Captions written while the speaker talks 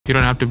You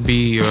don't have to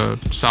be a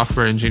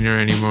software engineer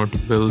anymore to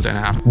build an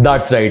app.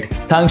 That's right.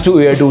 Thanks to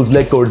AI tools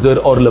like Cursor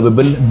or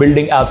Lovable,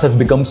 building apps has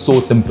become so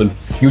simple.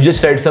 You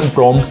just write some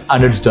prompts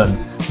and it's done.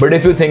 But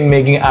if you think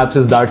making apps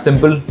is that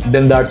simple,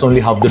 then that's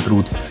only half the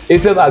truth.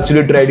 If you have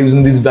actually tried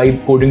using these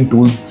vibe coding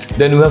tools,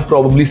 then you have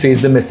probably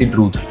faced the messy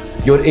truth.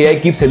 Your AI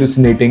keeps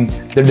hallucinating,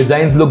 the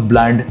designs look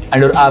bland,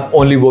 and your app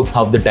only works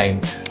half the time.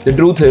 The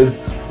truth is,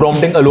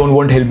 prompting alone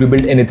won't help you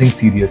build anything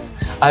serious.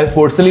 I have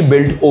personally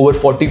built over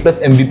 40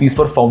 plus MVPs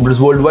for founders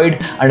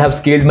worldwide and have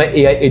scaled my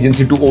AI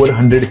agency to over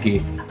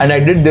 100K. And I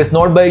did this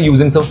not by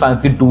using some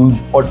fancy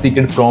tools or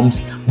secret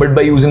prompts, but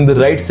by using the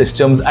right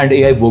systems and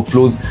AI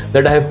workflows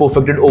that I have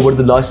perfected over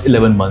the last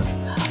 11 months.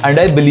 And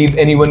I believe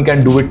anyone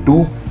can do it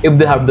too if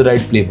they have the right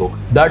playbook.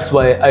 That's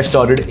why I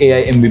started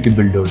AI MVP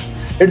Builders.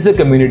 It's a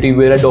community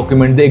where I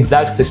document the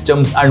exact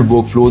systems and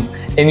workflows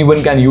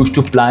anyone can use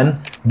to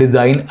plan,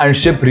 design, and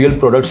ship real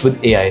products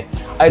with AI.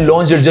 I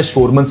launched it just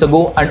 4 months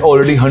ago and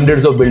already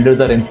hundreds of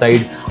builders are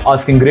inside,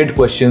 asking great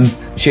questions,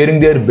 sharing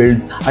their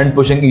builds, and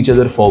pushing each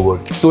other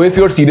forward. So if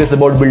you're serious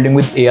about building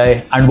with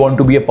AI and want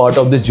to be a part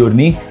of this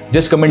journey,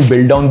 just comment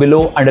build down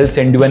below and I'll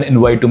send you an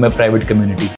invite to my private community.